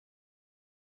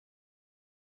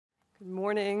Good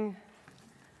morning.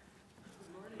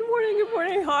 Good morning, good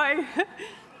morning, hi.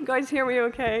 You guys hear me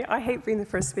okay? I hate being the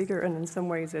first speaker, and in some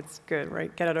ways it's good,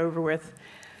 right? Get it over with.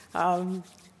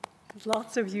 There's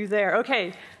lots of you there.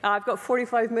 Okay, I've got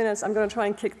 45 minutes. I'm going to try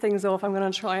and kick things off. I'm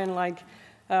going to try and,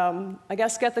 I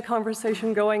guess, get the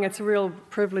conversation going. It's a real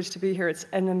privilege to be here. It's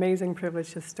an amazing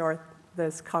privilege to start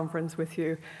this conference with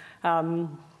you.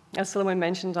 As Solomon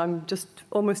mentioned, I'm just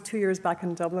almost 2 years back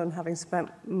in Dublin, having spent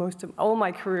all my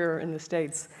career in the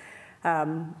States.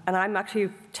 And I'm actually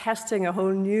testing a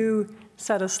whole new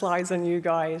set of slides on you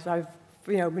guys. I've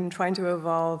been trying to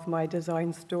evolve my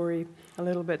design story a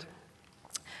little bit.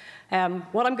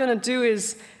 What I'm going to do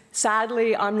is,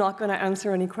 sadly, I'm not going to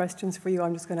answer any questions for you.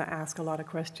 I'm just going to ask a lot of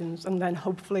questions. And then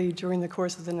hopefully during the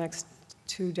course of the next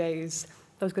 2 days,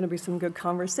 there's going to be some good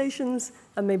conversations,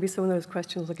 and maybe some of those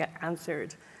questions will get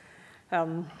answered.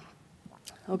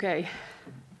 Okay.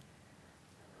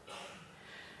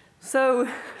 So,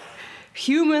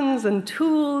 humans and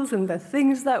tools and the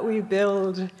things that we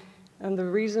build and the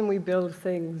reason we build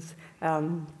things,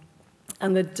 and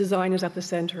the design is at the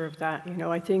center of that.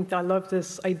 I love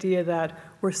this idea that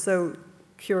we're so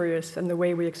curious, and the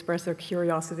way we express our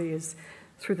curiosity is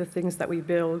through the things that we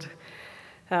build.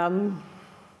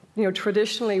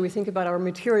 Traditionally, we think about our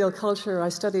material culture. I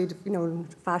studied,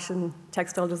 fashion,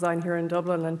 textile design here in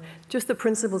Dublin, and just the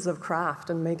principles of craft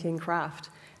and making craft,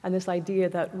 and this idea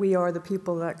that we are the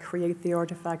people that create the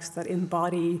artifacts that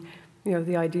embody,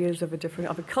 the ideas of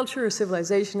a culture, a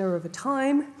civilization, or of a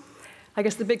time. I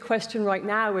guess the big question right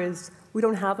now is we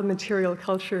don't have a material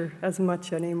culture as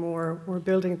much anymore. We're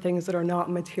building things that are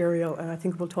not material, and I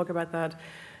think we'll talk about that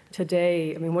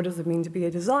today. I mean, what does it mean to be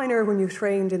a designer when you've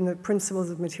trained in the principles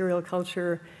of material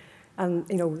culture and,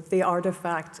 the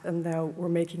artifact, and now we're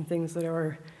making things that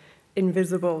are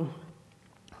invisible.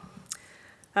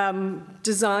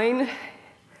 Design,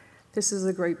 this is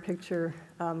a great picture.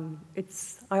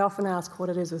 I often ask what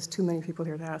it is. There's too many people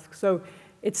here to ask. So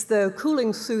it's the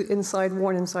cooling suit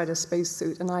worn inside a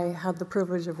spacesuit, and I had the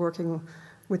privilege of working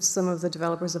with some of the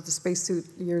developers of the spacesuit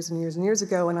years and years and years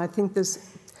ago, and I think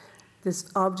this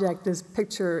object, this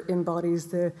picture, embodies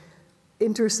the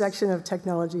intersection of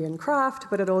technology and craft,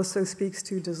 but it also speaks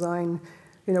to design.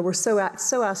 We're so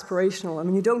aspirational. I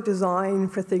mean, you don't design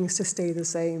for things to stay the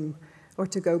same or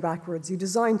to go backwards. You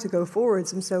design to go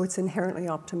forwards, and so it's inherently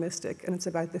optimistic, and it's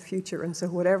about the future. And so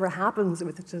whatever happens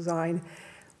with the design,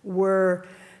 we're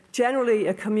generally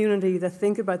a community that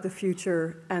think about the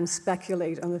future and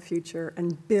speculate on the future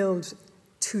and build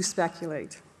to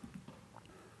speculate.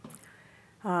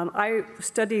 I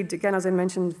studied, again, as I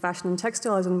mentioned, fashion and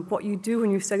textiles, and what you do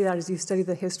when you study that is you study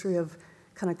the history of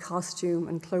kind of costume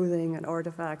and clothing and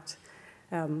artifact.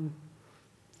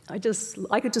 I could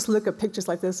just look at pictures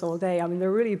like this all day. I mean,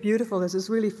 they're really beautiful. There's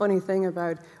this really funny thing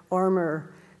about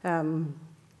armor and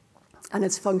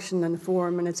its function and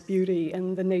form and its beauty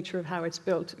and the nature of how it's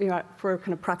built, for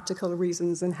kind of practical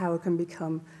reasons, and how it can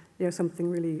become, something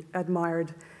really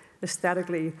admired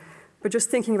aesthetically. But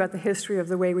just thinking about the history of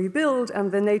the way we build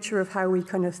and the nature of how we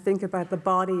kind of think about the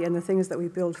body and the things that we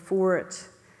build for it,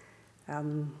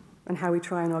 and how we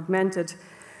try and augment it.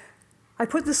 I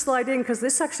put this slide in because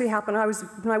this actually happened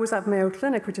when I was at Mayo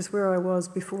Clinic, which is where I was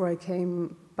before I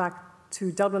came back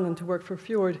to Dublin and to work for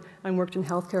Fjord, and worked in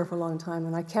healthcare for a long time.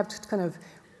 And I kept kind of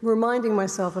reminding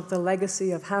myself of the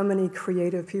legacy of how many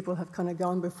creative people have kind of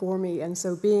gone before me. And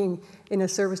so being in a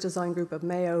service design group at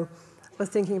Mayo, but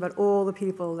thinking about all the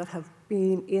people that have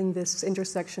been in this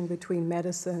intersection between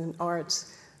medicine and art,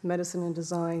 medicine and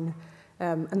design,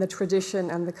 and the tradition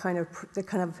and the kind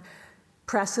of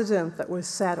precedent that was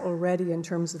set already in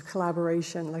terms of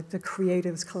collaboration, like the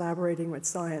creatives collaborating with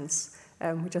science,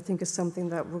 which I think is something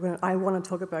that I want to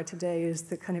talk about today, is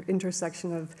the kind of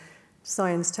intersection of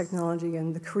science, technology,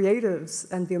 and the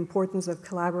creatives, and the importance of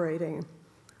collaborating.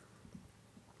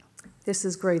 This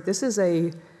is great. This is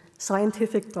a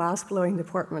scientific glass-blowing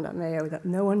department at Mayo that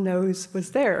no one knows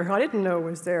was there. I didn't know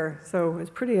was there, so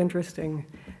it's pretty interesting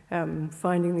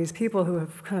finding these people who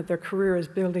have kind of their career is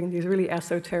building these really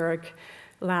esoteric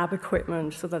lab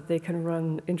equipment so that they can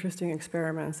run interesting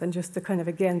experiments, and just the kind of,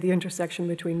 again, the intersection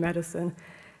between medicine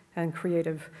and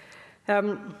creative.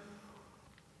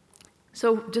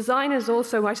 So design is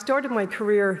also, I started my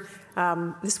career,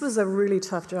 this was a really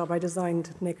tough job. I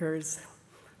designed knickers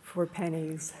for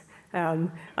pennies.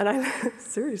 And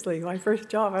seriously, my first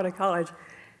job out of college.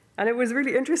 And it was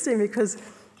really interesting because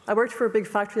I worked for a big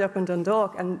factory up in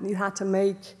Dundalk, and you had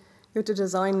to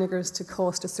design knickers to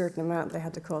cost a certain amount. They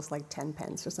had to cost like 10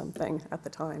 pence or something at the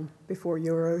time, before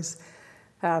euros.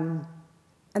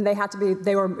 And they had to be,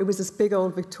 it was this big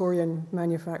old Victorian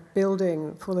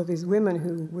building full of these women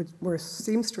who were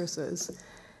seamstresses.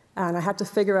 And I had to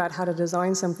figure out how to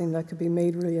design something that could be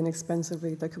made really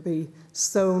inexpensively, that could be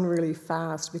sewn really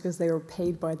fast, because they were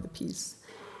paid by the piece.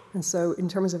 And so in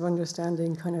terms of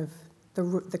understanding kind of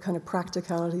the kind of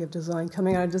practicality of design,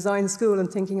 coming out of design school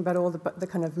and thinking about all the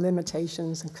kind of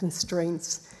limitations and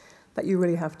constraints that you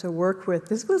really have to work with,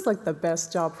 this was like the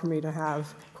best job for me to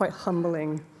have, quite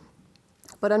humbling.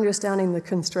 But understanding the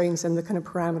constraints and the kind of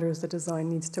parameters that design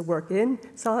needs to work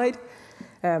inside.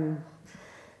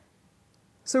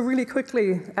 So really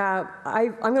quickly,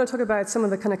 I'm going to talk about some of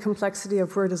the kind of complexity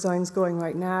of where design's going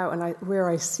right now, and where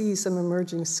I see some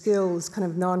emerging skills, kind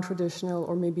of non-traditional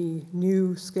or maybe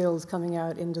new skills coming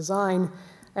out in design,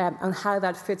 and how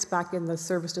that fits back in the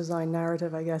service design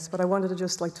narrative, I guess. But I wanted to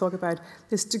just like talk about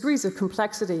this degrees of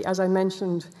complexity. As I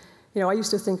mentioned, I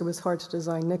used to think it was hard to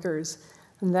design knickers,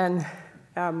 and then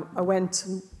I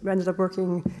ended up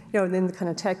working, in the kind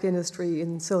of tech industry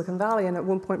in Silicon Valley, and at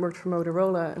one point worked for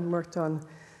Motorola and worked on,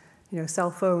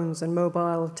 cell phones and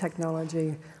mobile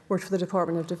technology. Worked for the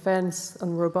Department of Defense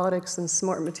on robotics and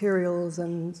smart materials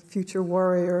and Future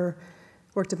Warrior.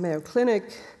 Worked at Mayo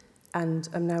Clinic, and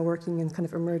I'm now working in kind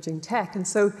of emerging tech. And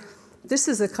so this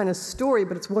is a kind of story,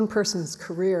 but it's one person's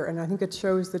career, and I think it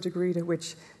shows the degree to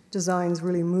which design's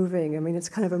really moving. I mean, it's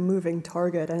kind of a moving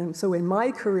target. And so in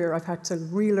my career, I've had to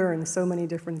relearn so many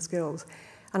different skills.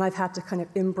 And I've had to kind of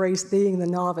embrace being the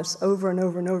novice over and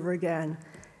over and over again,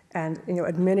 and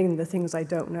admitting the things I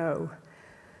don't know.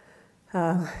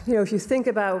 If you think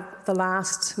about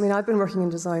I've been working in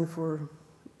design for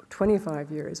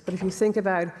 25 years, but if you think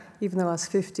about even the last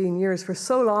 15 years, for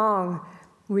so long,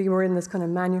 we were in this kind of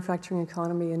manufacturing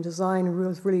economy, and design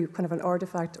was really kind of an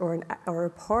artifact or a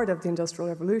part of the Industrial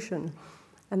Revolution.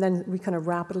 And then we kind of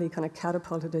rapidly kind of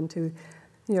catapulted into,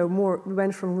 we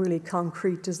went from really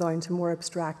concrete design to more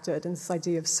abstracted, and this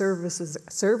idea of service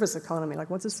economy, like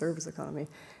what's a service economy?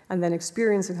 And then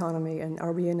experience economy, and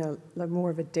are we in more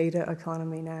of a data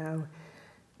economy now?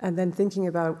 And then thinking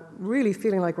about really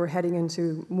feeling like we're heading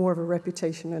into more of a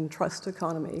reputation and trust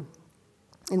economy,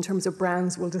 in terms of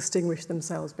brands will distinguish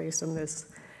themselves based on this.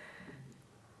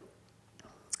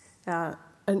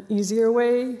 An easier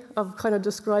way of kind of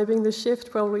describing the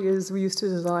shift probably is we used to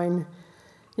design,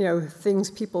 things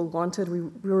people wanted. We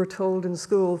were told in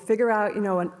school, figure out,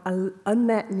 an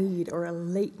unmet need or a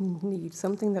latent need,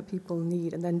 something that people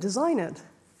need, and then design it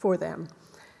for them.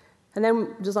 And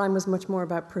then design was much more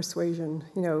about persuasion,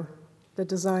 the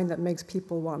design that makes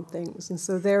people want things. And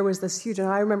so there was this huge, and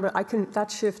I remember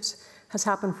that shift has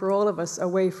happened for all of us,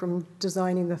 away from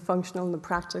designing the functional and the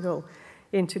practical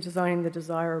into designing the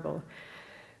desirable.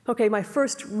 Okay, my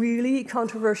first really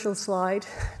controversial slide.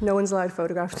 No one's allowed to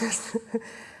photograph this.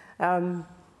 I've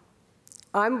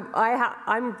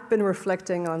been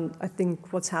reflecting on, I think,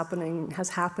 has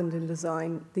happened in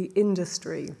design, the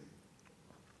industry,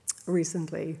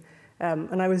 recently.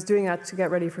 And I was doing that to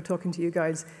get ready for talking to you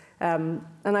guys. And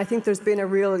I think there's been a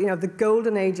real, the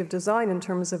golden age of design in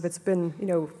terms of it's been,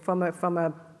 from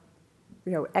a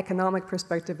economic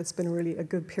perspective, it's been really a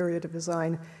good period of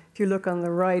design. If you look on the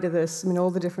right of this,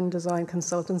 all the different design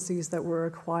consultancies that were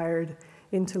acquired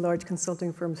into large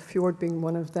consulting firms, Fjord being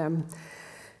one of them.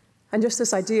 And just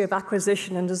this idea of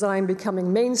acquisition and design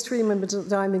becoming mainstream, and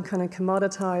design being kind of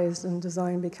commoditized, and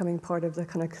design becoming part of the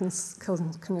kind of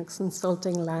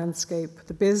consulting landscape,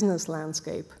 the business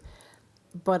landscape.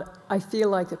 But I feel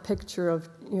like a picture of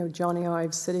Johnny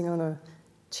Ives sitting on a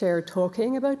chair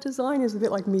talking about design is a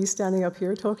bit like me standing up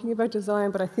here talking about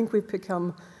design, but I think we've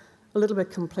become a little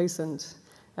bit complacent.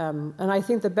 And I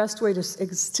think the best way to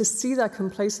see that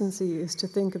complacency is to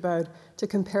think about, to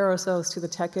compare ourselves to the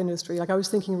tech industry. Like I was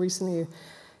thinking recently,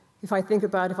 if I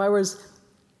was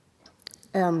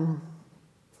a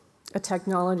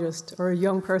technologist or a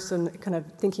young person kind of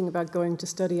thinking about going to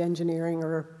study engineering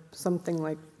or something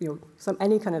like,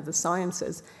 any kind of the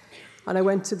sciences, and I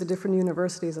went to the different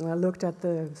universities and I looked at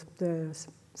the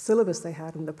syllabus they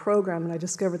had and the program, and I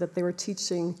discovered that they were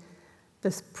teaching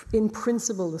this, in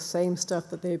principle, the same stuff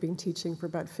that they've been teaching for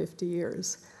about 50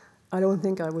 years. I don't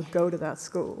think I would go to that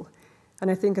school.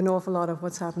 And I think an awful lot of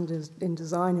what's happened in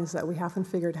design is that we haven't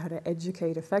figured out how to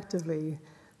educate effectively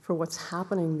for what's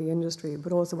happening in the industry,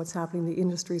 but also what's happening in the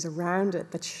industries around it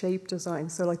that shape design.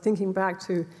 So like thinking back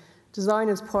to design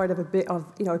is part of a bit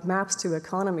of, it maps to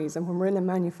economies. And when we're in a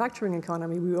manufacturing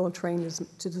economy, we all train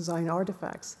to design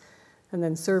artifacts. And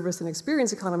then service and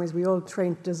experience economies, we all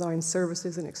train to design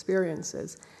services and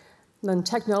experiences. And then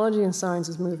technology and science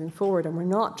is moving forward, and we're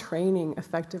not training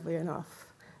effectively enough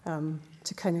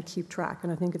to kind of keep track.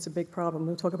 And I think it's a big problem.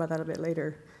 We'll talk about that a bit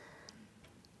later.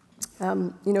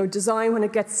 Design, when you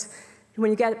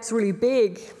get really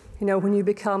big, when you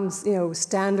become,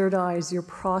 standardize your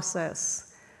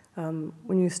process,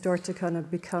 when you start to kind of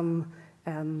become,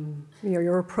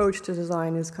 your approach to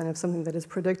design is kind of something that is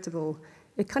predictable,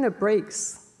 it kind of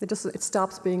breaks. It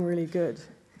stops being really good.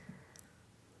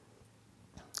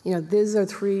 These are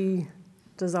 3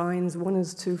 designs. One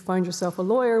is to find yourself a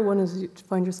lawyer, one is to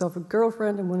find yourself a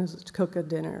girlfriend, and one is to cook a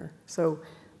dinner. So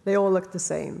they all look the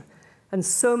same. And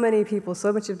so many people,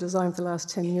 so much of design for the last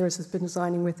 10 years has been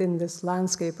designing within this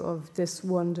landscape of this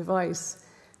one device,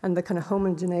 and the kind of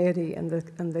homogeneity and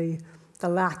the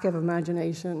lack of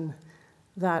imagination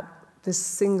that this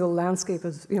single landscape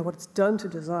is, what it's done to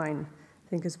design, I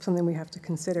think is something we have to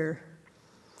consider.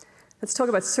 Let's talk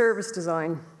about service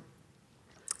design.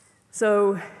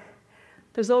 So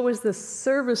there's always the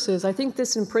services. I think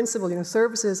this in principle,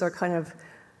 services are kind of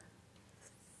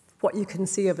what you can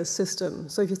see of a system.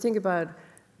 So if you think about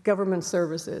government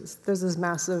services, there's this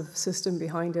massive system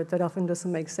behind it that often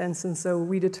doesn't make sense, and so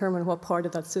we determine what part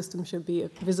of that system should be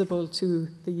visible to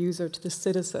the user, to the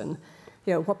citizen.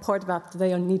 What part of that do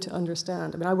they need to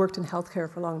understand? I mean, I worked in healthcare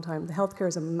for a long time. The healthcare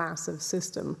is a massive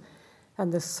system,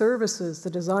 and the services,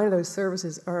 the design of those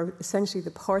services are essentially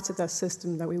the parts of that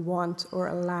system that we want or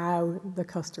allow the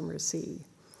customer to see,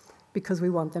 because we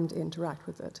want them to interact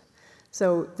with it.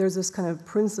 So there's this kind of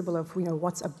principle of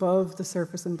what's above the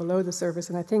surface and below the surface,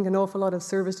 and I think an awful lot of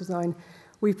service design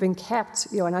we've been kept,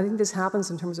 and I think this happens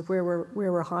in terms of where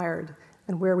we're hired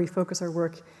and where we focus our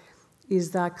work, is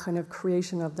that kind of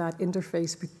creation of that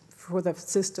interface for the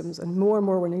systems, and more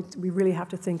we really have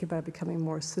to think about becoming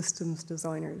more systems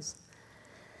designers.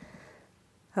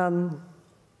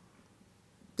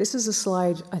 This is a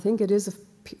slide. I think it is a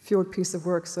Fjord piece of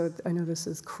work, so I know this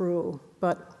is cruel,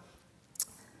 but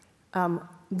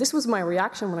this was my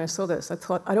reaction when I saw this. I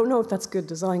thought, I don't know if that's good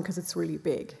design because it's really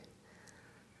big.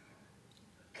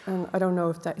 And I don't know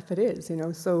if it is,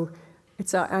 So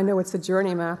I know it's a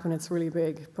journey map and it's really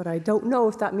big, but I don't know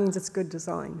if that means it's good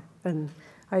design. And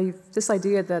this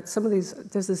idea that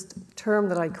there's this term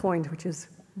that I coined, which is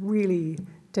really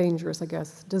dangerous, I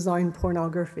guess, design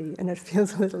pornography, and it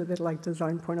feels a little bit like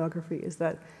design pornography, is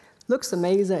that looks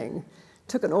amazing,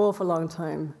 took an awful long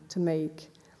time to make.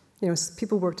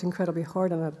 People worked incredibly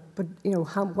hard on it, but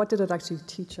what did it actually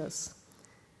teach us?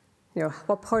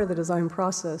 What part of the design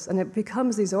process? And it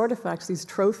becomes these artifacts, these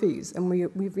trophies, and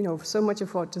we've so much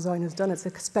of what design has done, it's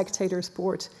a spectator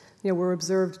sport. We're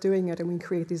observed doing it, and we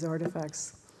create these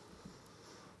artifacts.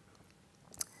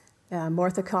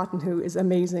 Martha Cotton, who is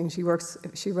amazing, she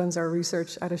runs our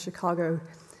research out of Chicago.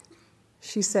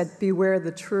 She said, "Beware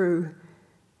the true,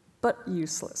 but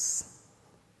useless."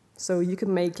 So you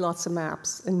can make lots of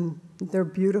maps, and they're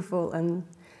beautiful, and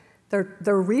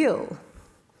they're real,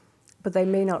 but they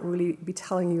may not really be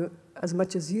telling you as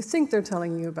much as you think they're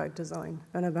telling you about design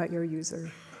and about your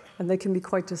user, and they can be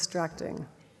quite distracting.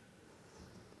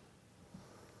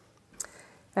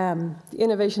 The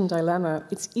innovation dilemma,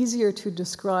 it's easier to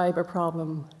describe a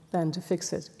problem than to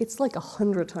fix it. It's like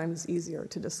 100 times easier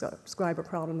to describe a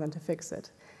problem than to fix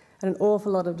it. And an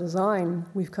awful lot of design,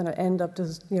 we've kind of end up,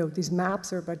 these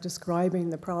maps are about describing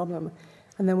the problem.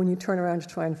 And then when you turn around to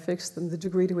try and fix them, the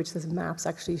degree to which these maps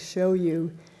actually show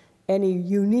you any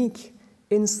unique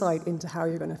insight into how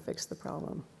you're going to fix the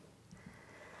problem.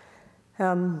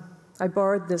 I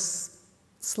borrowed this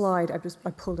slide. I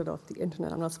pulled it off the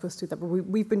internet. I'm not supposed to do that. But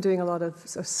we've been doing a lot of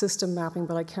system mapping,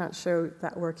 but I can't show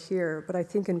that work here. But I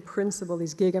think in principle,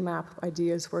 these gigamap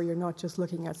ideas where you're not just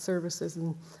looking at services,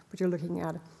 but you're looking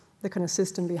at the kind of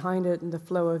system behind it and the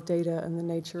flow of data and the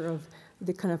nature of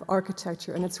the kind of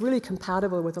architecture. And it's really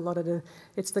compatible with a lot of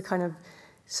it's the kind of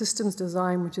systems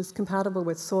design which is compatible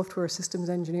with software systems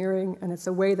engineering, and it's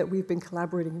a way that we've been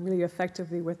collaborating really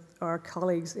effectively with our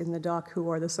colleagues in the doc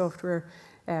who are the software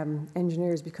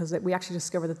engineers, because we actually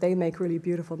discovered that they make really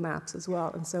beautiful maps as well,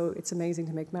 and so it's amazing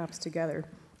to make maps together.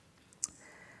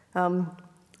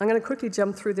 I'm going to quickly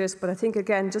jump through this, but I think,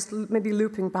 again, just maybe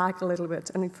looping back a little bit,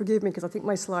 and forgive me because I think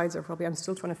my slides are I'm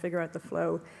still trying to figure out the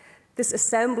flow. This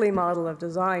assembly model of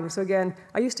design. So again,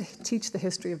 I used to teach the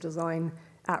history of design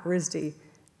at RISD,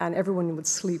 and everyone would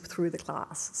sleep through the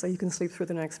class. So you can sleep through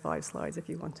the next 5 slides if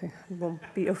you want to. You won't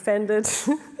be offended.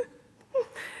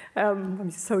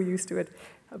 I'm so used to it.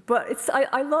 But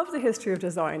I love the history of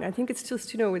design. I think it's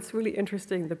just, it's really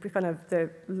interesting,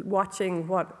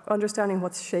 understanding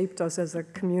what's shaped us as a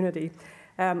community.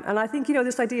 And I think,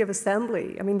 this idea of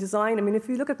assembly, design, if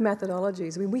you look at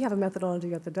methodologies, we have a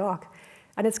methodology at the doc,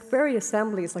 and it's very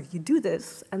assembly. It's like you do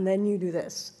this, and then you do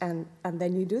this, and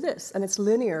then you do this. And it's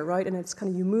linear, right? And it's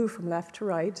kind of you move from left to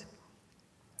right.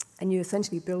 and you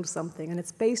essentially build something, and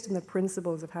it's based on the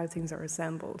principles of how things are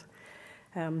assembled.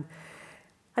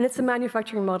 And it's a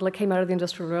manufacturing model that came out of the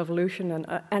Industrial Revolution,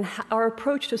 and our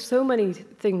approach to so many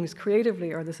things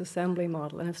creatively are this assembly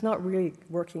model, and it's not really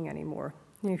working anymore.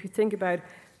 You know, if you think about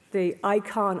the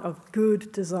icon of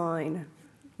good design,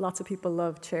 lots of people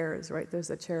love chairs, right? There's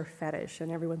a chair fetish,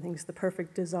 and everyone thinks the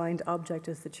perfect designed object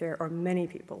is the chair, or many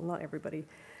people, not everybody.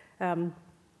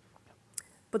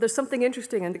 But there's something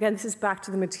interesting, and again, this is back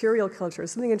to the material culture.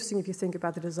 There's something interesting if you think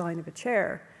about the design of a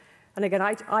chair. And again,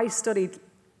 I studied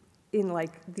in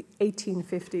like the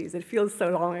 1850s. It feels so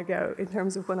long ago in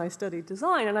terms of when I studied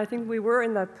design, and I think we were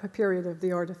in that period of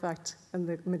the artifact and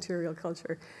the material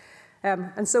culture.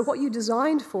 And so what you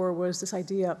designed for was this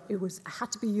idea, it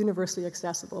had to be universally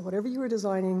accessible. Whatever you were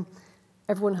designing,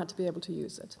 everyone had to be able to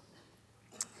use it.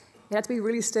 It had to be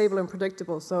really stable and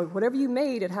predictable. So whatever you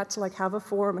made, it had to like have a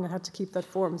form, and it had to keep that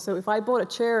form. So if I bought a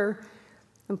chair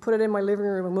and put it in my living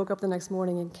room and woke up the next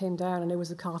morning and came down and it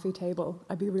was a coffee table,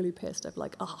 I'd be really pissed. I'd be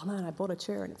like, oh man, I bought a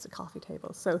chair and it's a coffee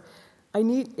table. So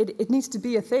it needs to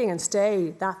be a thing and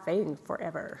stay that thing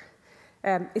forever.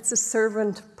 It's a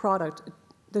servant product.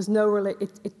 There's no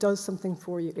it does something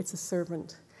for you. It's a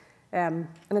servant. And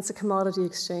it's a commodity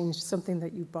exchange, something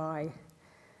that you buy.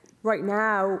 Right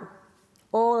now,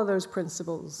 all of those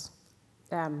principles,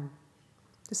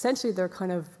 essentially they're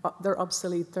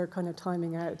obsolete, they're kind of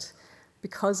timing out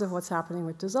because of what's happening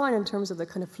with design in terms of the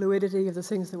kind of fluidity of the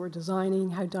things that we're designing,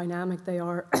 how dynamic they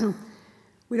are.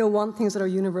 We don't want things that are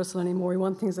universal anymore. We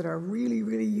want things that are really,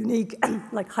 really unique,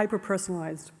 like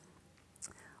hyper-personalized.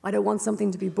 I don't want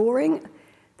something to be boring.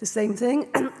 The same thing,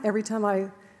 every time I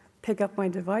pick up my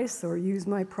device or use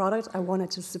my product, I want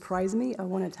it to surprise me. I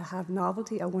want it to have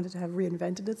novelty. I want it to have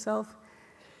reinvented itself.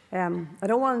 I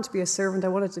don't want it to be a servant. I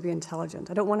want it to be intelligent.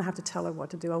 I don't want to have to tell it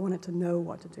what to do. I want it to know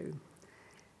what to do.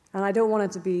 And I don't want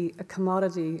it to be a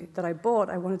commodity that I bought.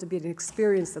 I want it to be an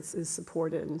experience that is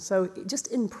supported. And so just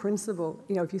in principle,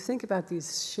 you know, if you think about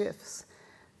these shifts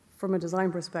from a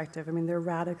design perspective, I mean, they're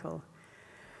radical.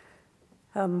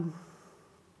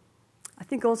 I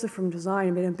think also from design,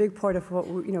 I mean, a big part of what,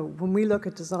 you know, when we look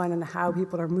at design and how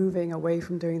people are moving away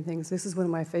from doing things, this is one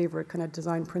of my favorite kind of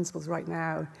design principles right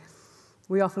now.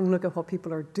 We often look at what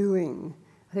people are doing.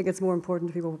 I think it's more important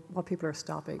to people what people are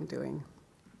stopping doing.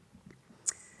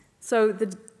 So the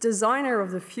designer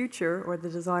of the future, or the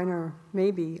designer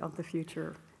maybe of the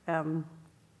future,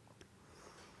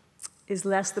 is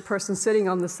less the person sitting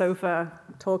on the sofa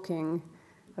talking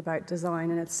about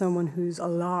design, and it's someone who's a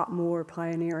lot more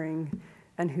pioneering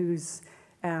and who's,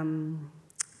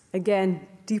 again,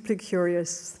 deeply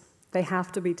curious. They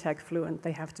have to be tech fluent.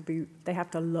 They have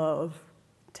to love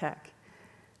tech.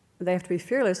 They have to be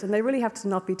fearless, and they really have to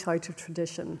not be tied to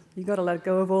tradition. You've got to let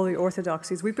go of all the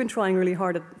orthodoxies. We've been trying really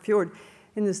hard at Fjord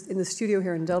in the studio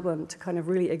here in Dublin to kind of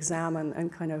really examine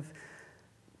and kind of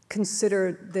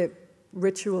consider the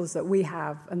rituals that we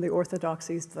have and the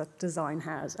orthodoxies that design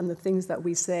has and the things that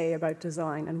we say about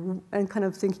design and kind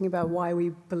of thinking about why we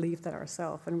believe that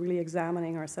ourselves and really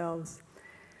examining ourselves.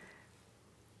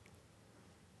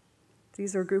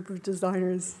 These are a group of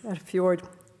designers at Fjord.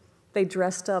 They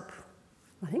dressed up,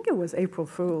 I think it was April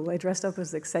Fool. They dressed up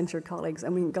as Accenture colleagues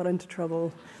and we got into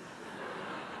trouble.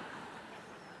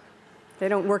 They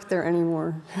don't work there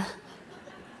anymore.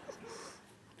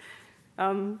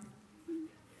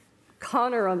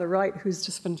 Connor on the right, who's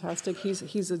just fantastic,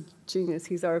 he's a genius.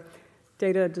 He's our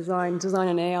data design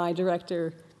and AI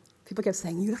director. People kept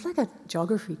saying, you look like a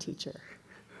geography teacher.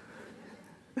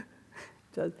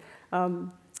 So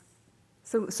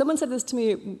someone said this to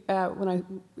me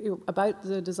about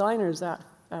the designers at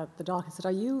the dock. I said,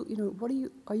 are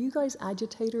you guys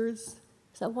agitators?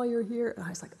 Is that why you're here? And I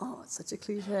was like, oh, it's such a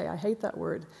cliche. I hate that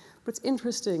word. But it's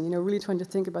interesting, really trying to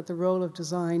think about the role of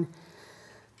design,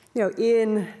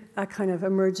 in a kind of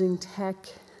emerging tech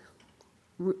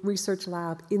research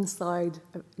lab inside,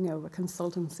 a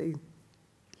consultancy.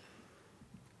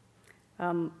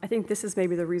 I think this is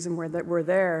maybe the reason that we're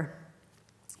there.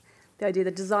 The idea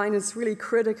that design is really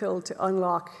critical to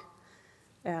unlock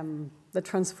the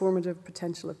transformative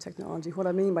potential of technology. What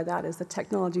I mean by that is that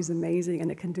technology is amazing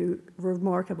and it can do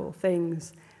remarkable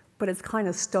things, but it's kind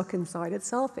of stuck inside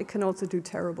itself. It can also do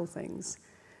terrible things.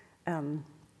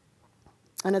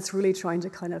 And it's really trying to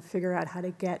kind of figure out how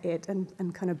to get it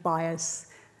and kind of bias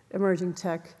emerging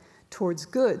tech towards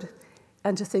good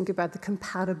and to think about the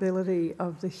compatibility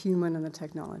of the human and the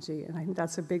technology. And I think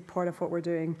that's a big part of what we're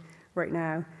doing right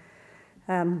now.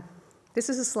 This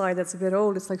is a slide that's a bit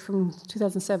old. It's like from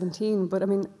 2017, but I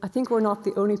mean, I think we're not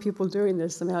the only people doing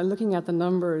this. I mean, I'm looking at the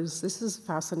numbers. This is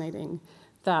fascinating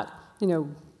that,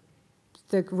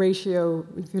 the ratio,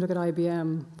 if you look at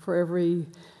IBM, for every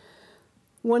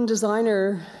one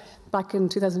designer back in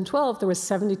 2012, there was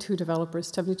 72 developers,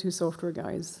 72 software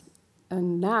guys.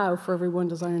 And now, for every one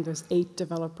designer, there's 8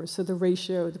 developers. So the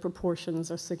ratio, the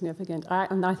proportions are significant.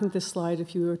 And I think this slide,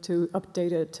 if you were to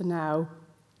update it to now,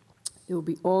 it would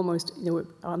be almost,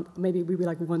 maybe we'd be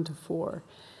like 1 to 4.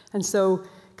 And so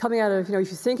coming out of,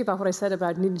 if you think about what I said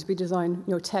about needing to be design,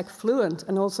 tech fluent,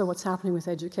 and also what's happening with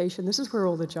education, this is where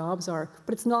all the jobs are.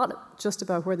 But it's not just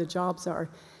about where the jobs are.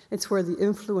 It's where the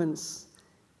influence,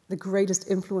 the greatest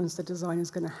influence that design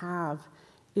is going to have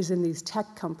is in these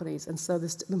tech companies. And so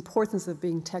the importance of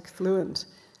being tech fluent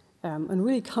and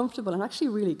really comfortable and actually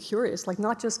really curious, like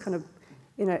not just kind of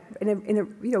in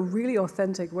a really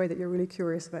authentic way that you're really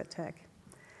curious about tech.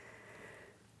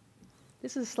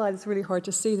 This is a slide that's really hard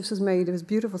to see. This was made, it was a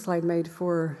beautiful slide made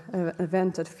for an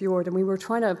event at Fjord, and we were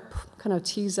trying to kind of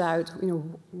tease out,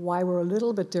 why we're a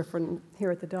little bit different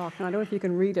here at the dock. And I don't know if you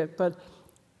can read it, but,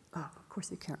 of course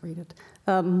you can't read it.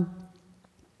 But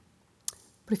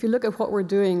if you look at what we're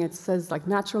doing, it says like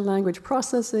natural language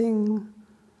processing,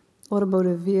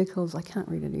 automotive vehicles, I can't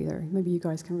read it either. Maybe you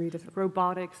guys can read it.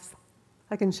 Robotics.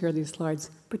 I can share these slides,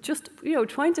 but just,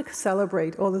 trying to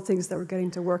celebrate all the things that we're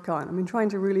getting to work on. I mean, trying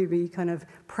to really be kind of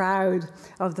proud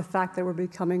of the fact that we're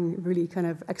becoming really kind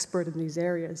of expert in these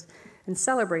areas and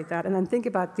celebrate that. And then think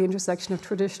about the intersection of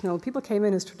traditional, people came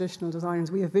in as traditional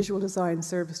designers. We have visual design,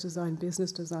 service design,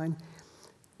 business design,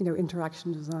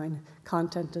 interaction design,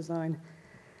 content design.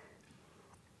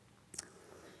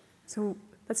 So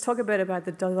let's talk a bit about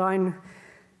the design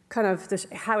kind of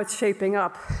how it's shaping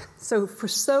up. So for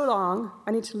so long,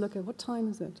 I need to look at, what time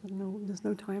is it? I don't know, there's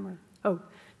no timer. Oh,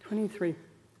 23.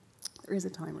 There is a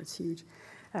timer, it's huge.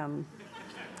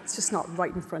 It's just not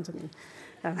right in front of me.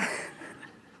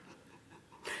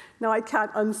 Now I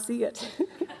can't unsee it.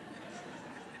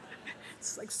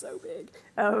 It's like so big.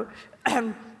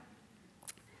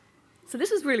 So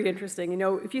this is really interesting.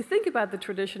 If you think about the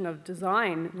tradition of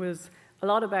design was a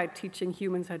lot about teaching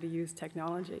humans how to use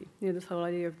technology. This whole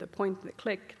idea of the point, the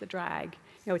click, the drag.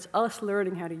 It's us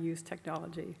learning how to use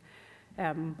technology.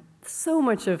 So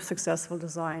much of successful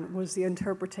design was the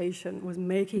interpretation, was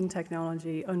making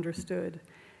technology understood.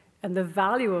 And the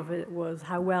value of it was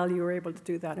how well you were able to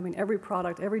do that. I mean, every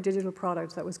product, every digital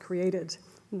product that was created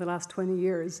in the last 20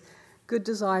 years, good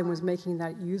design was making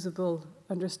that usable,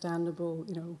 understandable,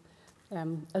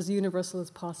 as universal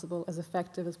as possible, as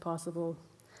effective as possible.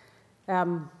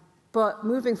 But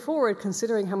moving forward,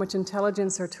 considering how much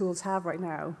intelligence our tools have right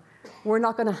now, we're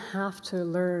not going to have to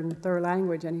learn their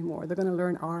language anymore. They're going to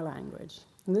learn our language.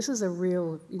 And this is a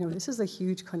real, this is a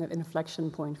huge kind of inflection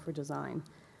point for design.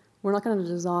 We're not going to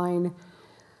design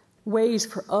ways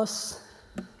for us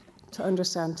to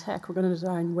understand tech. We're going to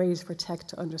design ways for tech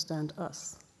to understand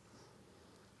us.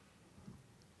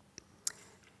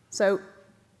 So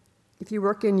if you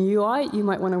work in UI, you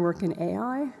might want to work in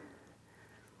AI.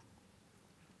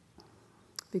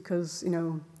 Because,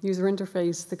 user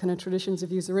interface, the kind of traditions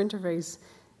of user interface,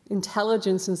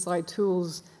 intelligence inside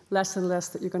tools, less and less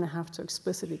that you're going to have to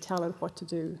explicitly tell it what to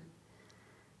do.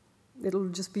 It'll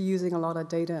just be using a lot of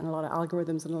data and a lot of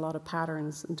algorithms and a lot of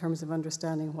patterns in terms of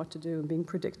understanding what to do and being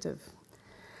predictive.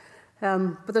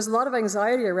 But there's a lot of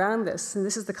anxiety around this, and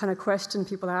this is the kind of question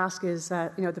people ask is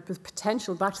that, the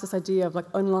potential, back to this idea of like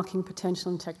unlocking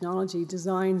potential in technology,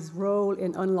 design's role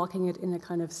in unlocking it in a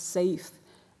kind of safe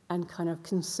and kind of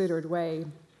considered way.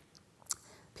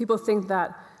 People think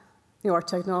that our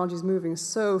technology is moving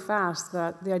so fast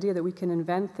that the idea that we can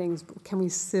invent things, but can we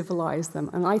civilize them?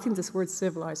 And I think this word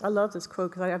civilized, I love this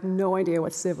quote because I have no idea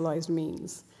what civilized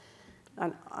means.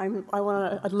 And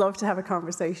I'd love to have a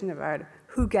conversation about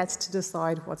who gets to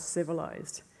decide what's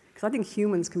civilized. Because I think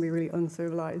humans can be really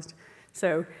uncivilized.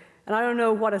 So, and I don't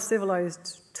know what a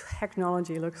civilized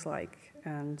technology looks like.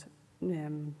 And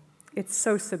it's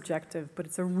so subjective, but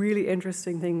it's a really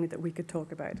interesting thing that we could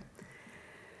talk about.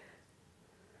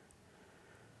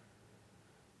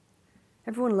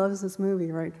 Everyone loves this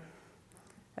movie, right?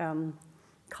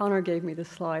 Connor gave me this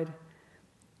slide.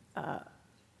 I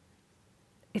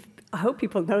hope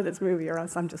people know this movie, or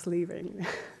else I'm just leaving.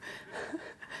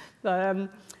 But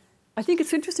I think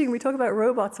it's interesting. We talk about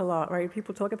robots a lot, right?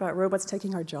 People talk about robots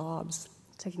taking our jobs,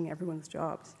 taking everyone's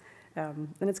jobs.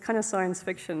 And it's kind of science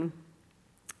fiction.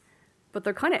 But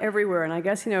they're kind of everywhere, and I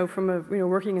guess, from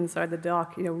working inside the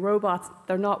dock, robots,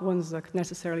 they're not ones that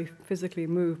necessarily physically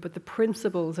move, but the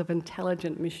principles of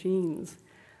intelligent machines,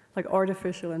 like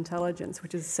artificial intelligence,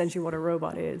 which is essentially what a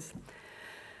robot is.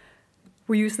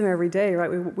 We use them every day, right?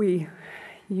 We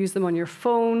use them on your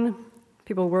phone,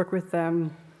 people work with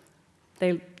them,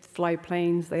 they fly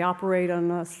planes, they operate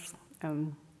on us,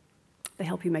 They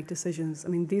help you make decisions. I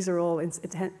mean, these are all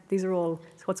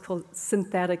what's called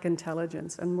synthetic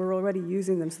intelligence, and we're already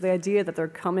using them. So the idea that they're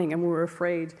coming and we're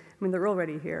afraid, I mean, they're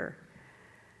already here.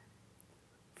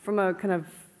 From a kind of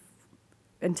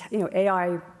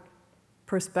AI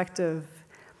perspective,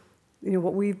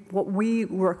 what we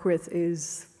work with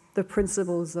is the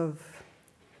principles of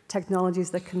technologies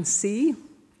that can see,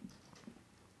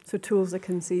 so tools that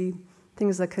can see,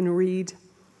 things that can read.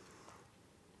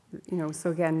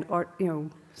 So again,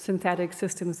 synthetic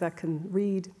systems that can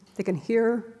read, they can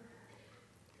hear,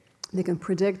 they can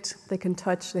predict, they can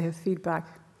touch, they have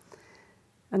feedback,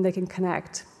 and they can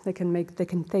connect, they can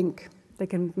think, they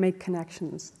can make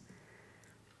connections.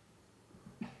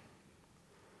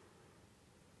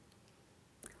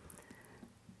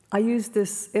 I used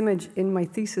this image in my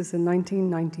thesis in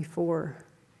 1994.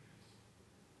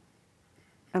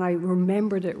 And I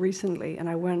remembered it recently, and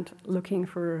I went looking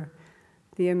for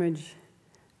the image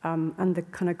and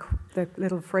the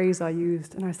little phrase I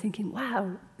used, and I was thinking,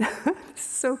 wow, this is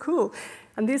so cool.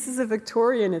 And this is a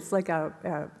Victorian. It's like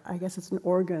I guess it's an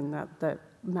organ that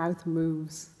mouth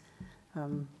moves,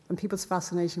 and people's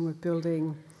fascination with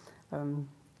building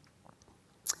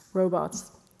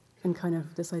robots and kind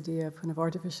of this idea of kind of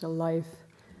artificial life.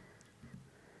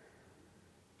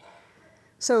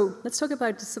 So let's talk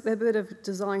about a bit of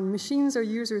design. Machines are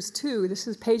users too. This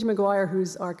is Paige McGuire,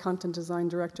 who's our content design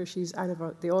director. She's out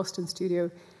of the Austin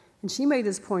studio. And she made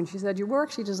this point. She said, we're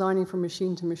actually designing for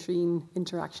machine-to-machine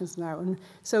interactions now. And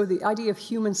so the idea of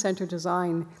human-centered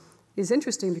design is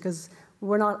interesting because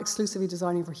we're not exclusively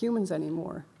designing for humans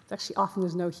anymore. Actually, often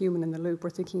there's no human in the loop. We're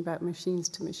thinking about machines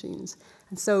to machines.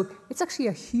 And so it's actually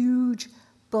a huge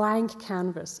blank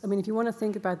canvas. I mean, if you want to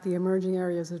think about the emerging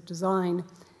areas of design,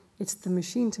 it's the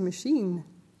machine-to-machine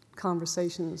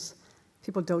conversations.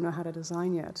 People don't know how to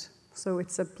design yet. So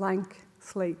it's a blank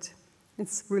slate.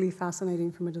 It's really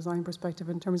fascinating from a design perspective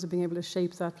in terms of being able to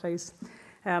shape that place.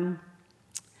 Let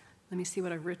me see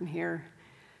what I've written here.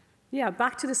 Yeah,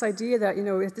 back to this idea that,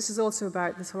 this is also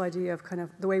about this whole idea of kind of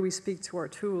the way we speak to our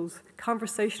tools.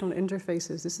 Conversational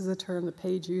interfaces, this is a term that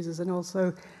Paige uses, and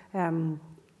also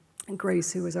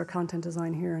Grace, who is our content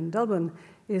design here in Dublin,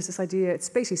 is this idea, it's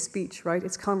basically speech, right?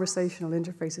 It's conversational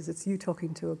interfaces. It's you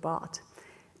talking to a bot.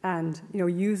 And,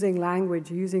 using language,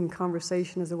 using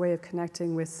conversation as a way of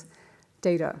connecting with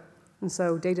data. And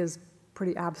so data is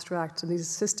pretty abstract, and these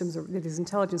systems, these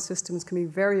intelligent systems can be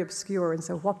very obscure. And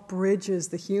so what bridges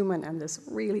the human and this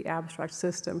really abstract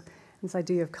system, this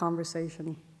idea of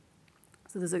conversation.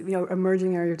 So there's an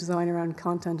emerging area of design around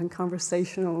content and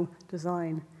conversational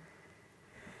design.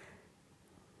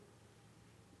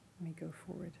 Let me go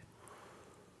forward.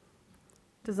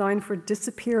 Design for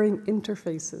disappearing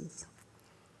interfaces.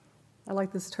 I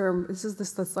like this term. This is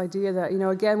this idea that,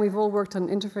 again, we've all worked on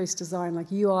interface design,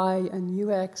 like UI and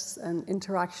UX and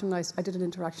interaction. I did an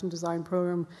interaction design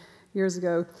program years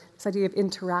ago. This idea of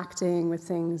interacting with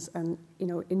things and,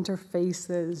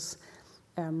 interfaces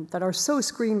that are so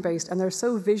screen-based and they're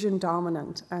so vision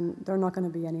dominant, and they're not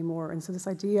going to be anymore. And so this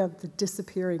idea of the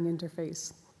disappearing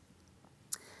interface.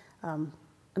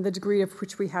 And the degree of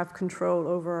which we have control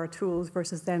over our tools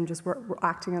versus them just we're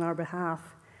acting on our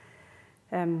behalf.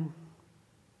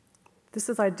 This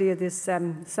is the idea, this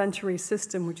sensory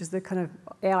system, which is the kind of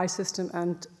AI system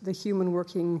and the human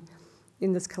working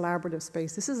in this collaborative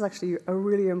space. This is actually a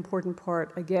really important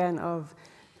part, again, of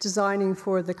designing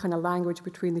for the kind of language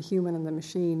between the human and the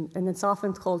machine. And it's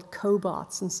often called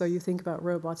cobots. And so you think about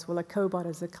robots. Well, a cobot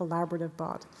is a collaborative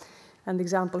bot. And the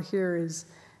example here is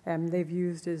they've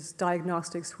used is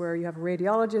diagnostics, where you have a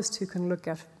radiologist who can look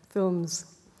at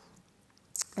films,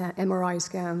 MRI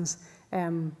scans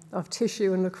of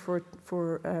tissue and look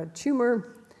for a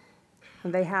tumor.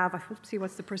 And they have, let's see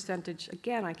what's the percentage.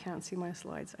 Again, I can't see my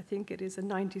slides. I think it is a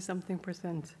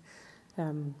 90-something%.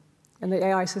 And the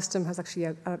AI system has actually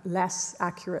a less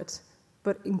accurate,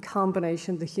 but in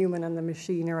combination, the human and the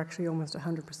machine are actually almost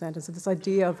 100%. And so this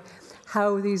idea of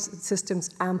how these systems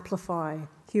amplify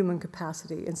human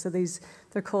capacity. And so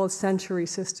they're called sensory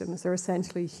systems. They're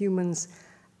essentially humans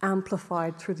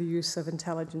amplified through the use of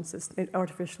intelligence,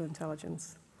 artificial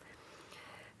intelligence.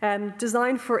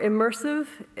 Designed for immersive,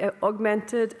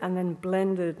 augmented, and then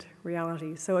blended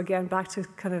reality. So again, back to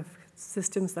kind of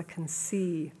systems that can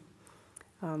see.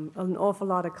 An awful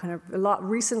lot of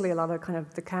recently a lot of kind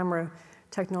of the camera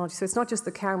technology. So it's not just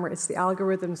the camera, it's the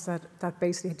algorithms that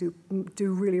basically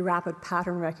do really rapid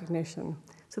pattern recognition.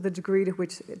 So the degree to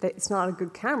which it's not a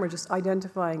good camera just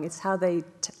identifying, it's how they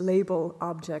label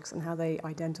objects and how they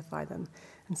identify them.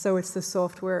 And so it's the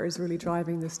software is really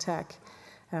driving this tech.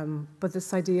 But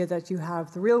this idea that you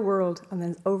have the real world and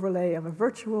then overlay of a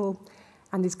virtual,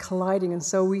 and these colliding. And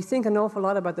so we think an awful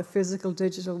lot about the physical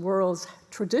digital worlds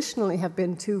traditionally have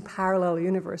been two parallel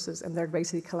universes, and they're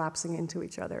basically collapsing into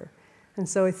each other. And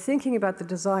so thinking about the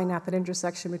design at that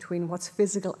intersection between what's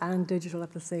physical and digital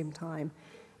at the same time,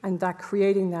 and that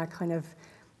creating that kind of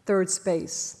third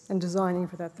space and designing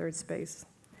for that third space.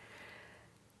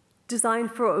 Design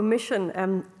for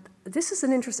omission. This is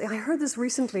an interesting, I heard this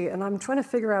recently, and I'm trying to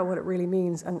figure out what it really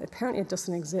means, and apparently it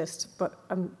doesn't exist, but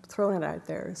I'm throwing it out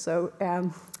there. So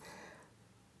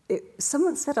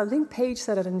someone said, I think Paige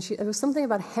said it, and it was something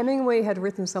about Hemingway had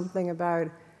written something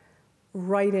about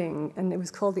writing, and it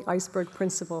was called the iceberg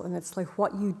principle, and it's like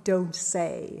what you don't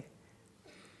say,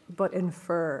 but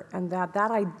infer. And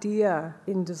that idea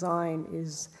in design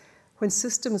is when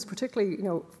systems, particularly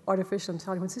artificial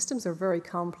intelligence, when systems are very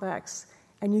complex,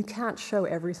 and you can't show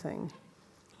everything,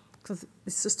 because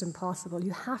it's just impossible.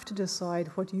 You have to decide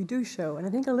what you do show. And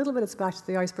I think a little bit it's back to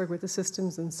the iceberg with the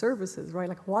systems and services, right?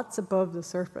 Like what's above the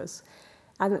surface?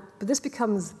 But this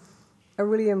becomes a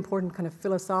really important kind of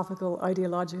philosophical,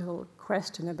 ideological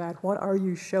question about what are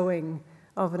you showing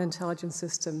of an intelligent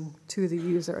system to the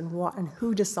user, and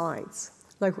who decides?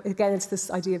 Like, again, it's this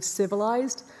idea of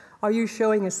civilized. Are you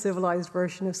showing a civilized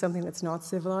version of something that's not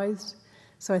civilized?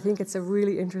 So I think it's a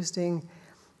really interesting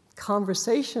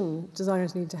conversation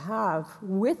designers need to have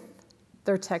with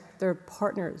their tech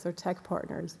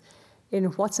partners, in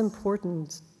what's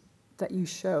important that you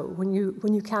show when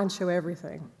you can't show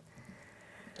everything.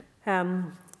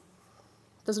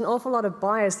 There's an awful lot of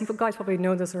bias. You guys probably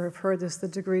know this or have heard this, the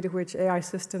degree to which AI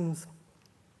systems,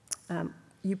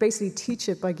 you basically teach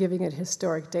it by giving it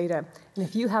historic data. And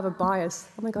if you have a bias,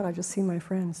 oh my God, I've just seen my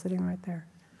friend sitting right there.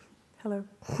 Hello,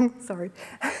 sorry.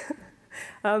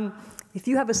 If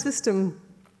you have a system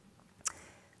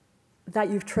that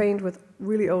you've trained with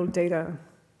really old data,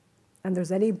 and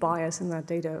there's any bias in that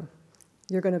data,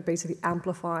 you're going to basically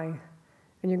amplify,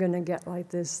 and you're going to get like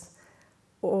this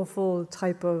awful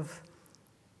type of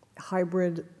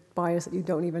hybrid bias that you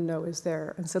don't even know is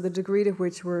there. And so the degree to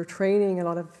which we're training a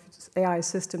lot of AI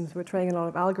systems, we're training a lot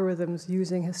of algorithms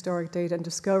using historic data and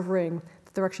discovering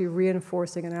that they're actually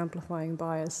reinforcing and amplifying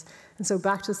bias. And so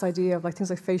back to this idea of like things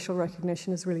like facial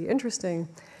recognition is really interesting,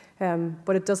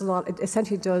 but it does a lot, it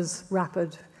essentially does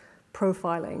rapid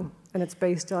profiling, and it's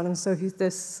based on, and so if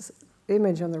this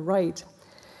image on the right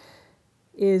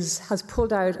has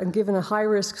pulled out and given a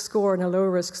high-risk score and a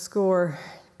low-risk score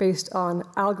based on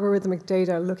algorithmic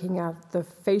data looking at the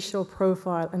facial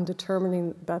profile and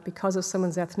determining that because of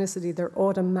someone's ethnicity, they're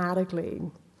automatically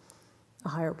a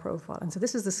higher profile. And so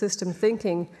this is the system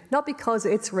thinking, not because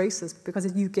it's racist, but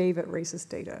because you gave it racist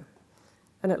data,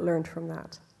 and it learned from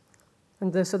that.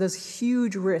 And so there's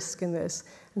huge risk in this.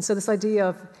 And so this idea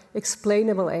of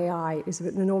explainable AI is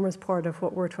an enormous part of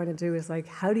what we're trying to do, is like,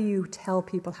 how do you tell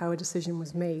people how a decision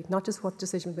was made? Not just what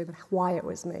decision was made, but why it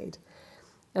was made.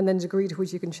 And then the degree to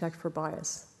which you can check for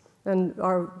bias. And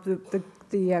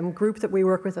the group that we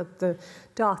work with at the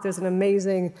doc, there's an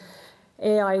amazing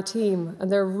AI team,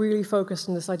 and they're really focused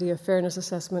on this idea of fairness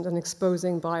assessment and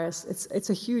exposing bias. It's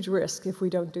a huge risk if we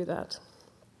don't do that.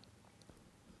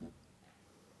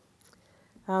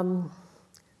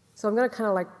 So I'm going to kind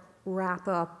of like wrap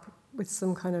up with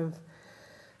some kind of,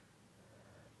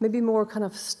 maybe more kind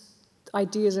of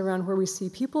ideas around where we see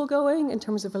people going in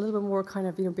terms of a little bit more kind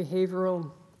of behavioral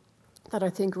that I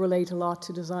think relate a lot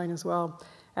to design as well.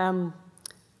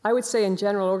 I would say in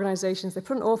general, organizations, they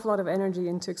put an awful lot of energy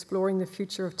into exploring the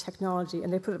future of technology,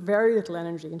 and they put very little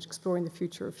energy into exploring the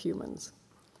future of humans.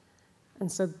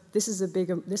 And so this is a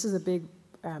big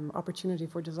opportunity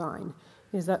for design,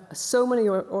 is that so many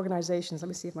organizations, let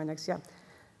me see if my next,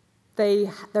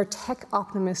 they're tech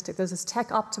optimistic. There's this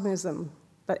tech optimism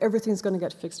that everything's going to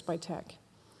get fixed by tech.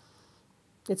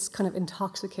 It's kind of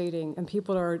intoxicating, and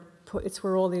it's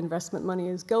where all the investment money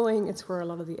is going, it's where a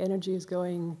lot of the energy is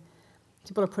going.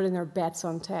 People are putting their bets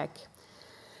on tech.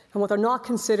 And what they're not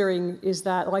considering is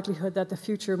that likelihood that the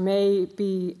future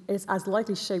is as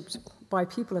likely shaped by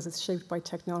people as it's shaped by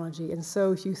technology. And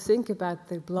so if you think about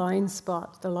the blind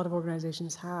spot that a lot of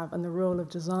organizations have and the role of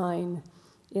design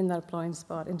in that blind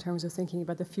spot in terms of thinking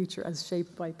about the future as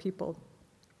shaped by people.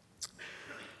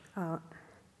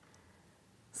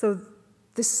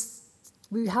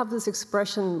 We have this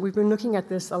expression, we've been looking at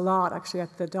this a lot actually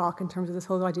at the doc in terms of this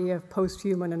whole idea of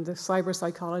post-human and the cyber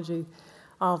psychology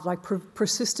of like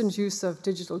persistent use of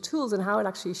digital tools and how it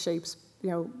actually shapes,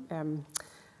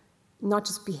 not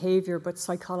just behavior, but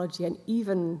psychology and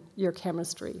even your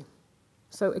chemistry.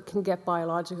 So it can get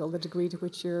biological, the degree to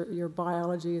which your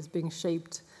biology is being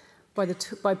shaped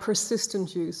by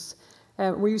persistent use.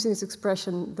 we're using this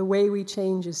expression, the way we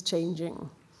change is changing.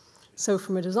 So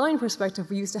from a design perspective,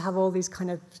 we used to have all these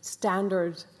kind of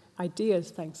standard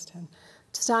ideas, thanks, Tim,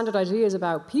 standard ideas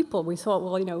about people. We thought,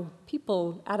 well, you know,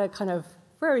 people at a kind of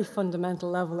very fundamental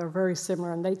level are very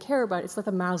similar, and they care about, it's like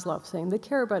the Maslow thing, they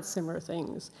care about similar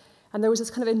things. And there was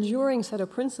this kind of enduring set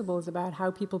of principles about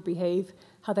how people behave,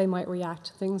 how they might react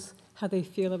to things, how they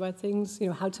feel about things, you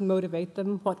know, how to motivate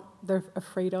them, what they're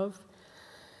afraid of.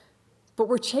 But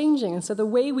we're changing, and so the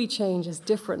way we change is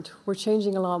different. We're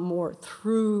changing a lot more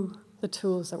through the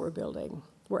tools that we're building.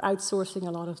 We're outsourcing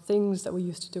a lot of things that we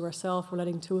used to do ourselves. We're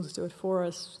letting tools do it for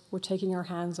us. We're taking our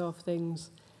hands off things.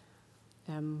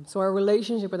 So our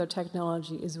relationship with our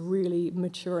technology is really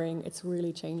maturing. It's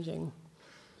really changing.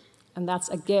 And that's,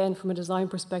 again, from a design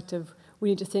perspective, we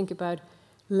need to think about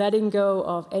letting go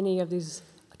of any of these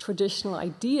traditional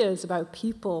ideas about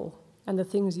people and the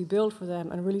things you build for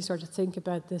them, and really start to think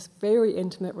about this very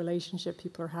intimate relationship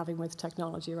people are having with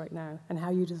technology right now and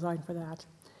how you design for that.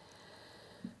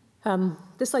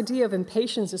 This idea of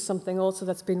impatience is something also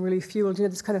that's been really fueled, you know,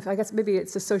 this kind of, I guess maybe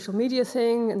it's a social media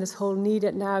thing and this whole need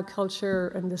it now culture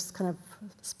and this kind of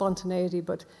spontaneity,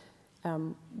 but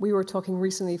we were talking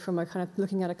recently from a kind of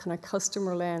looking at a kind of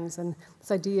customer lens and this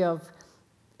idea of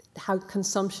how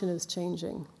consumption is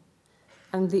changing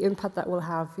and the impact that will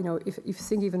have, you know, if you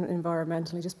think even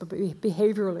environmentally, just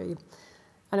behaviorally.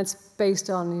 And it's based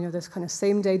on, you know, this kind of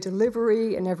same-day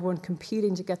delivery and everyone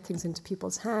competing to get things into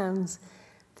people's hands.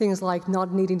 Things like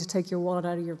not needing to take your wallet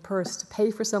out of your purse to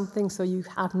pay for something, so you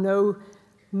have no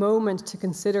moment to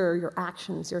consider your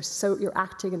actions. You're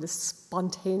acting in this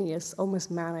spontaneous, almost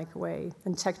manic way.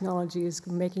 And technology is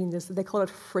making this, they call it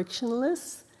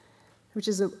frictionless, which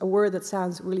is a word that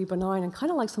sounds really benign and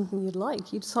kind of like something you'd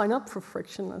like. You'd sign up for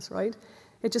frictionless, right?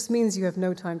 It just means you have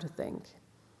no time to think.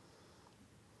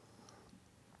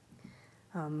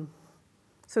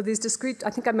 So these discrete, I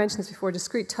think I mentioned this before,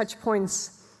 discrete touch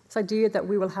points, this idea that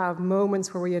we will have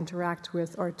moments where we interact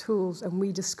with our tools and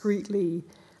we discreetly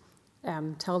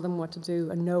tell them what to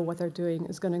do and know what they're doing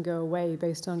is going to go away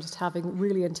based on just having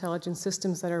really intelligent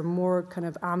systems that are more kind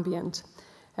of ambient.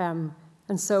 And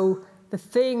so the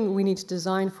thing we need to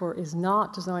design for is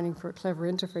not designing for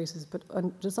clever interfaces,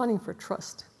 but designing for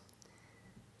trust.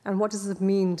 And what does it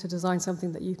mean to design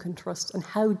something that you can trust? And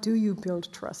how do you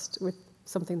build trust with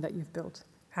something that you've built?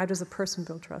 How does a person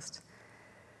build trust?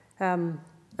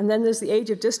 And then there's the age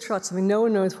of distrust. I mean, no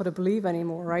one knows what to believe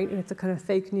anymore, right? And it's a kind of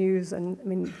fake news. And I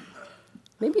mean,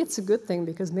 maybe it's a good thing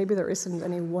because maybe there isn't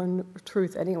any one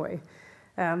truth anyway.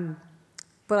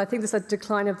 But I think there's a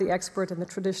decline of the expert and the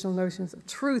traditional notions of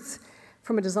truth.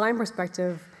 From a design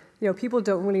perspective, you know, people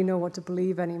don't really know what to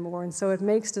believe anymore. And so it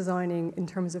makes designing in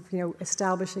terms of, you know,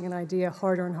 establishing an idea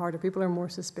harder and harder. People are more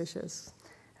suspicious.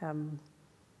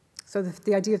 So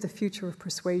the idea of the future of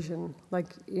persuasion, like,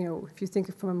 you know, if you think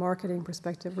of from a marketing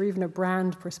perspective or even a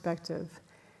brand perspective,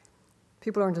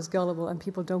 people aren't as gullible and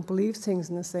people don't believe things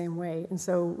in the same way. And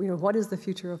so, you know, what is the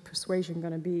future of persuasion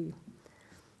going to be?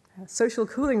 Social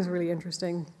cooling is really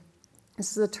interesting.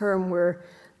 This is a term where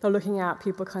they're looking at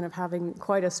people kind of having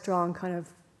quite a strong kind of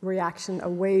reaction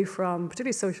away from,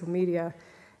 particularly social media,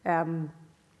 and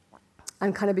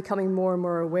kind of becoming more and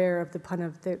more aware of the kind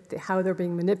of how they're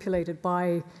being manipulated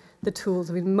by the tools.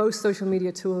 I mean, most social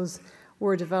media tools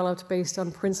were developed based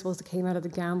on principles that came out of the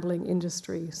gambling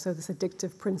industry. So this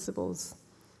addictive principles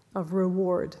of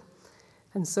reward.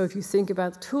 And so if you think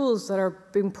about tools that are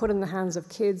being put in the hands of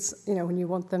kids, you know, when you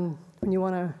want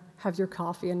to have your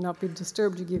coffee and not be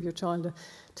disturbed, you give your child a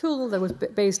tool that was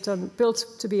built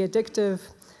to be addictive.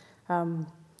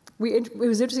 It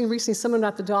was interesting recently, someone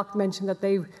at the doc mentioned that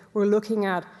they were looking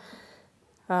at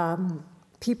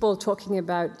people talking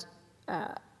about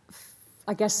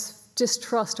I guess,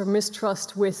 distrust or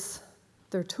mistrust with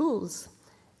their tools.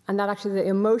 And that actually the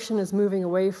emotion is moving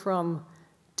away from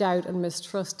doubt and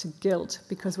mistrust to guilt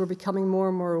because we're becoming more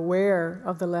and more aware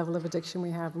of the level of addiction we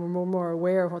have and we're more and more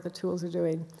aware of what the tools are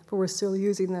doing, but we're still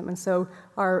using them. And so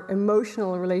our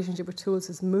emotional relationship with tools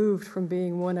has moved from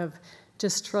being one of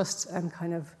distrust and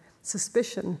kind of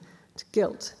suspicion to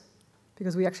guilt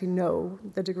because we actually know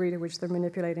the degree to which they're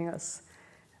manipulating us.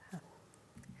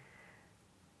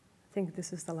 I think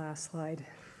this is the last slide.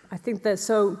 I think that,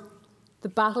 so the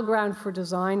battleground for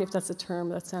design, if that's a term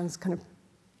that sounds kind of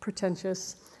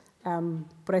pretentious,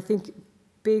 but I think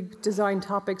big design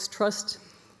topics, trust,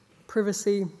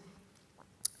 privacy,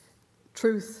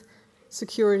 truth,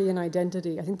 security, and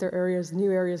identity. I think there are areas,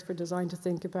 new areas for design to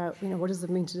think about, you know, what does it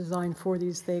mean to design for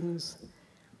these things?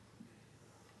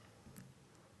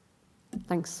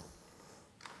 Thanks.